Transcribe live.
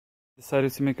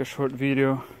Decided to make a short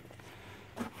video.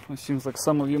 It seems like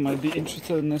some of you might be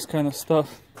interested in this kind of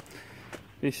stuff.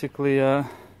 Basically,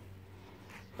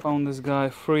 found this guy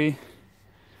free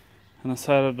on the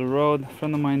side of the road. A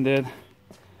friend of mine did.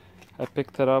 I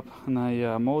picked it up and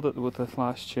I mowed it with it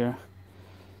last year.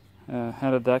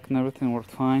 Had a deck and everything worked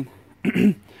fine.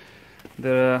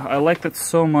 I liked it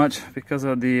so much because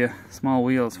of the small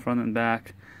wheels front and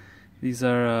back. These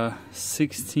are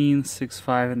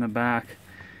 16.65 in the back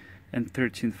and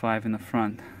 13.5 in the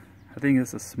front. I think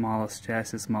it's the smallest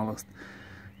chassis, smallest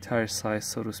tire size,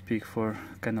 so to speak, for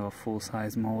kind of a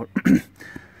full-size mower.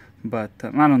 But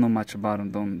I don't know much about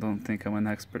them. Don't think I'm an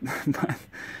expert. But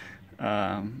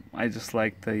I just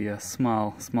like the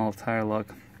small tire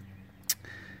look.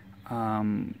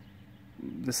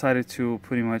 Decided to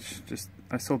pretty much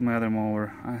I sold my other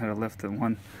mower. I had a lifted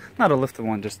one, not a lifted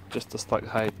one, just a stock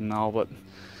height and all, but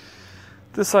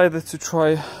decided to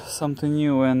try something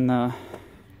new and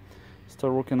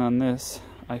start working on this.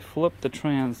 I flipped the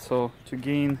trans, so to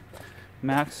gain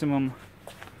maximum,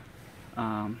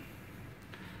 I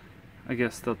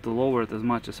guess to lower it as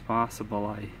much as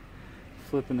possible,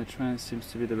 flipping the trans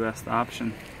seems to be the best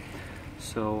option.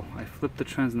 So I flipped the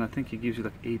trans, and I think it gives you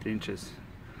like 8 inches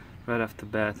right off the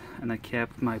bat, and I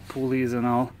kept my pulleys and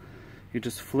all. You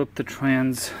just flip the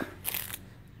trans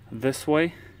this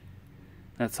way.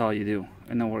 That's all you do,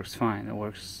 and it works fine. It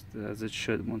works as it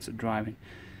should once it's driving.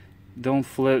 Don't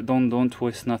flip, don't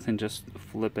twist nothing. Just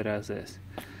flip it as is.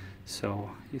 So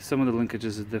some of the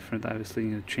linkages is different. Obviously,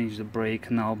 you change the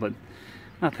brake and all, but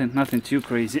nothing too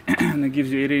crazy. And it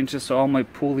gives you 8 inches. So all my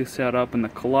pulley set up and the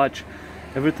clutch,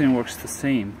 everything works the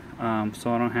same.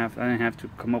 So I didn't have to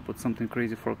come up with something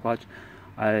crazy for a clutch.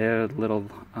 I added a little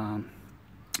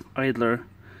idler,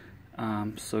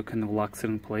 so it kind of locks it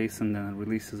in place and then it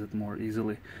releases it more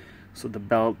easily. So the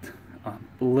belt, a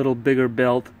little bigger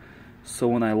belt, so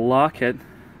when I lock it,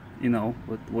 you know,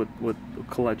 with the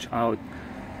clutch out,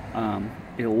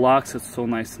 it locks it so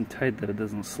nice and tight that it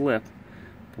doesn't slip.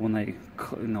 But when I,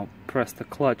 press the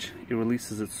clutch, it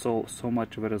releases it so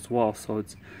much of it as well. So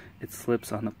it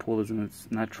slips on the pulleys and it's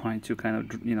not trying to kind of,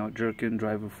 jerk you and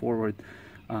drive it forward.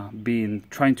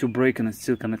 Trying to brake and it's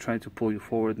still kind of trying to pull you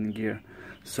forward in gear.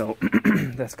 So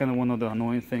that's kind of one of the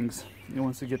annoying things.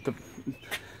 Once you get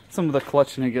some of the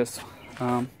clutching, I guess,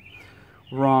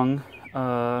 wrong.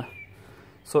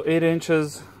 So 8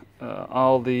 inches,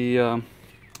 all the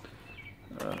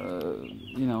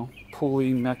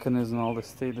pulley mechanism, all this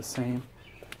stayed the same.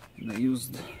 And I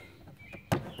used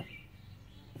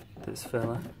this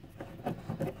fella.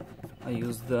 I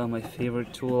used my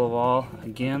favorite tool of all,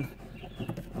 again,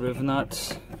 riv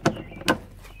nuts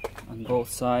on both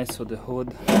sides so the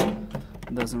hood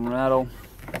doesn't rattle,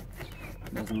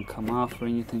 doesn't come off or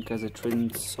anything, because I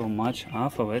trimmed so much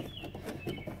off of it,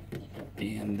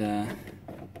 and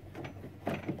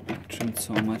trimmed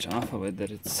so much off of it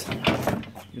that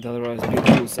it'd otherwise be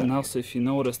loose. And also, if you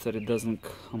notice that it doesn't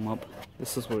come up,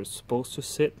 this is where it's supposed to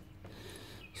sit.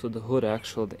 So the hood,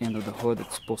 actually, the end of the hood,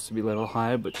 it's supposed to be a little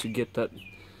higher, but to get that,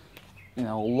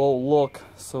 low look,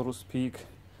 so to speak,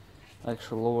 I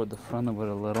actually lowered the front of it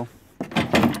a little.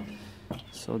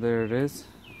 So there it is.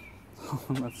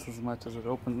 That's as much as it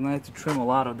opens. And I had to trim a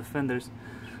lot of the fenders,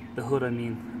 the hood,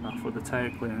 for the tire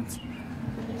clearance.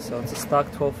 So it's a stock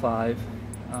 12.5,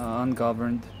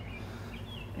 ungoverned,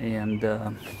 and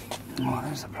oh,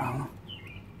 there's a problem.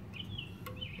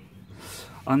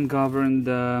 Ungoverned.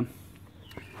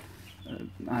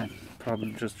 I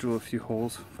probably just drew a few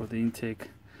holes for the intake.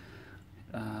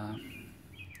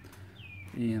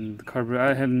 And the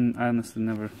carburetor, I honestly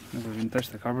never even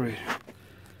touched the carburetor.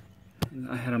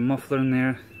 I had a muffler in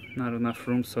there, not enough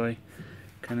room, so I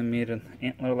kind of made an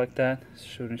antler like that,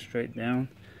 shooting straight down.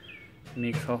 It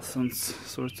makes all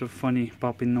sorts of funny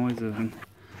popping noises and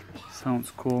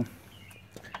sounds cool.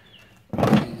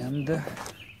 And let's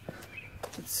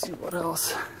see what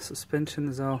else. Suspension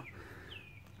is all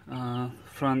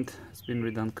front has been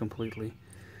redone completely.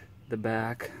 The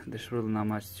back, there's really not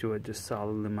much to it, just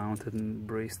solidly mounted and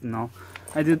braced and all.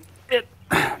 I did it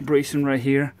bracing right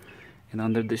here and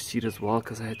under the seat as well,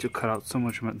 because I had to cut out so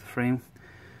much of the frame.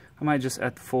 I might just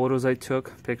add photos I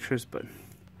took, pictures, but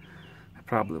I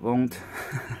probably won't.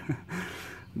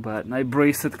 But I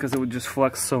braced it because it would just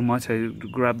flex so much. I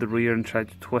grabbed the rear and tried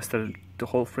to twist it, the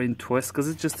whole frame twist, because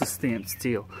it's just a stamped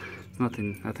steel. It's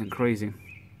nothing crazy.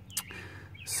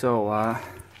 So,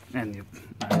 and you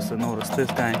obviously notice this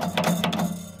guy,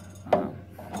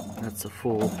 that's a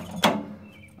full,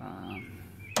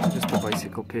 just a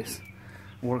bicycle piece.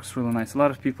 Works really nice. A lot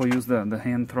of people use the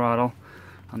hand throttle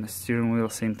on the steering wheel,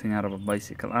 same thing out of a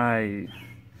bicycle.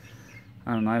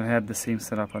 I don't know, I've had the same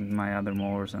setup on my other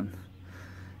mowers and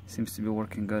it seems to be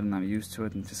working good, and I'm used to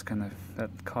it, and just kind of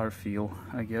that car feel,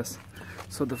 I guess.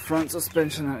 So the front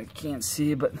suspension I can't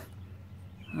see, but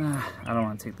I don't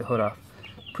want to take the hood off.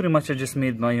 Pretty much I just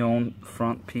made my own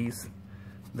front piece.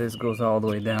 This goes all the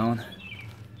way down,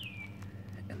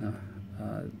 and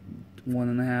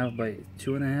 1.5 by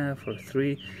 2.5 or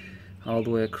 3 all the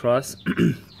way across.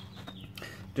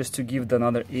 Just to give it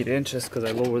another 8 inches, because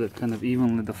I lowered it kind of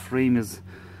evenly. The frame is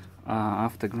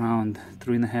off the ground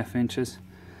 3.5 inches,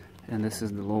 and this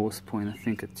is the lowest point, I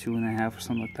think at 2.5 or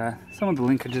something like that. Some of the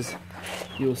linkages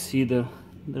you'll see they're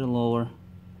lower.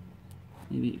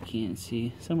 Maybe you can't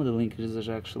see. Some of the linkages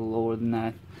are actually lower than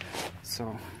that.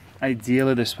 So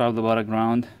ideally there's probably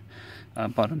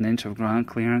about an inch of ground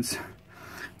clearance.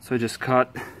 So I just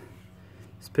cut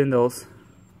spindles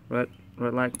right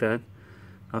like that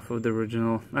off of the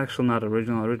original. Actually not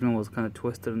original. Original was kind of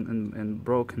twisted and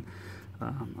broken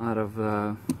out of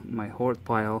my hort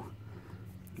pile.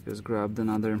 Just grabbed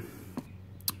another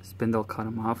spindle, cut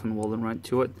them off, and welded right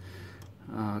to it.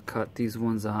 Cut these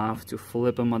ones off to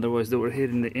flip them, otherwise they were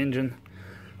hitting the engine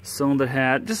cylinder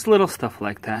head. Just little stuff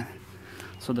like that.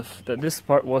 So this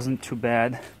part wasn't too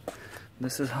bad.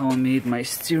 This is how I made my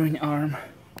steering arm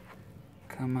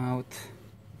come out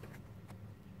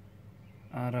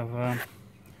of a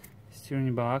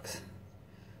steering box,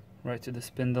 right to the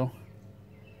spindle,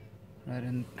 right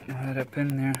up in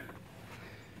there,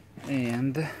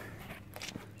 and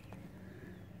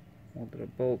welded a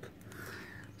bolt.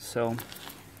 So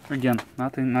again,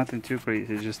 nothing too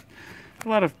crazy. Just a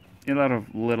lot of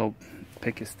little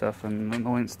picky stuff and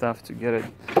annoying stuff to get it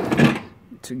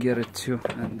to.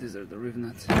 And these are the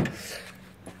rivets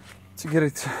to get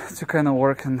it to kind of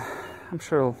work. And I'm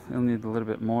sure it'll need a little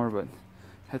bit more, but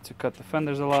had to cut the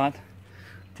fenders a lot.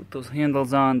 Put those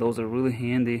handles on. Those are really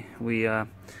handy. Me and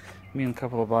a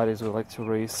couple of buddies, we like to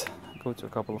race, go to a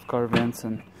couple of car events,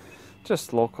 and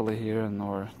just locally here,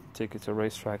 or take it to a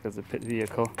racetrack as a pit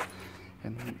vehicle,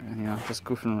 and you know, just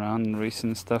goofing around and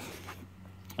racing and stuff.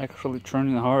 Actually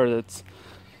turning hard, it's,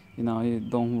 you know, you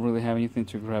don't really have anything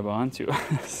to grab onto.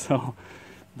 So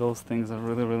those things are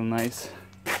really nice.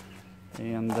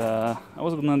 And I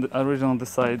was gonna originally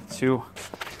decide to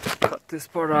cut this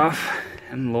part off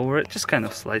and lower it, just kind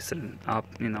of slice it up,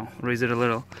 you know, raise it a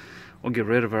little, or get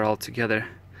rid of it altogether.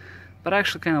 But I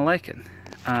actually kind of like it.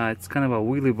 It's kind of a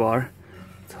wheelie bar.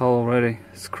 It's already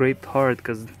scraped hard,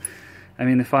 because I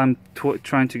mean, if I'm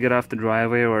trying to get off the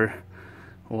driveway or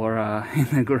in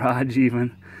the garage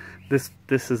even, this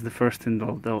is the first thing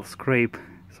they'll scrape.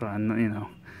 So I'm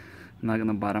not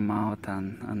gonna bottom out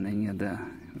on any of the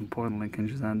important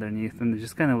linkages underneath, and they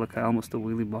just kind of look almost a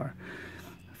wheelie bar.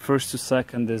 First to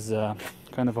second is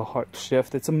kind of a hard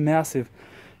shift. It's a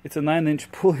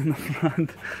 9-inch pulley in the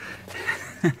front.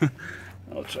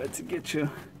 I'll try to get you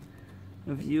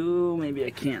a view, maybe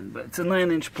I can't, but it's a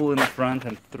 9-inch pulley in the front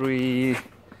and 3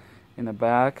 in the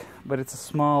back. But it's a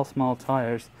small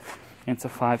tires, and it's a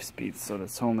 5-speed, so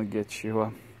that's only gets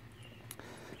you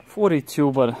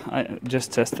 42. But I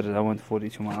just tested it. I went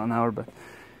 42 miles an hour, but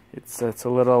it's a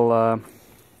little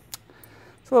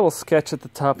sketch at the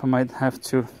top. I might have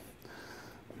to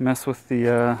mess with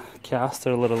the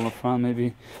caster a little in the front,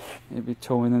 maybe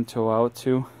toe in and toe out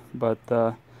too. But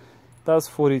that's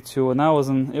 42, and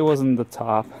it wasn't the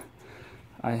top.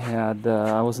 I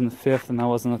was in the 5th, and I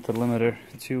wasn't at the limiter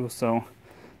too, so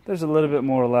there's a little bit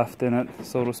more left in it,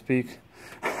 so to speak.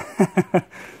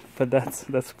 But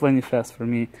that's plenty fast for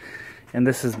me. And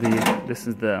this is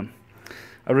the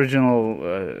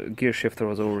original gear shifter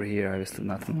was over here. Obviously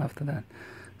nothing left of that,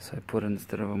 so I put it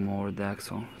instead of a mower deck.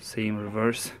 So same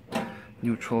reverse,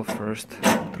 neutral first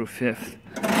through 5th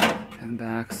and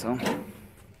back. So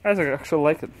I actually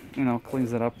like it, you know,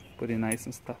 cleans it up pretty nice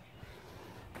and stuff.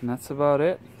 And that's about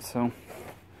it. So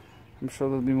I'm sure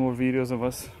there'll be more videos of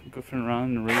us goofing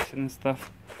around and racing and stuff.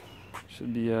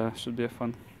 Should be a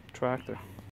fun tractor.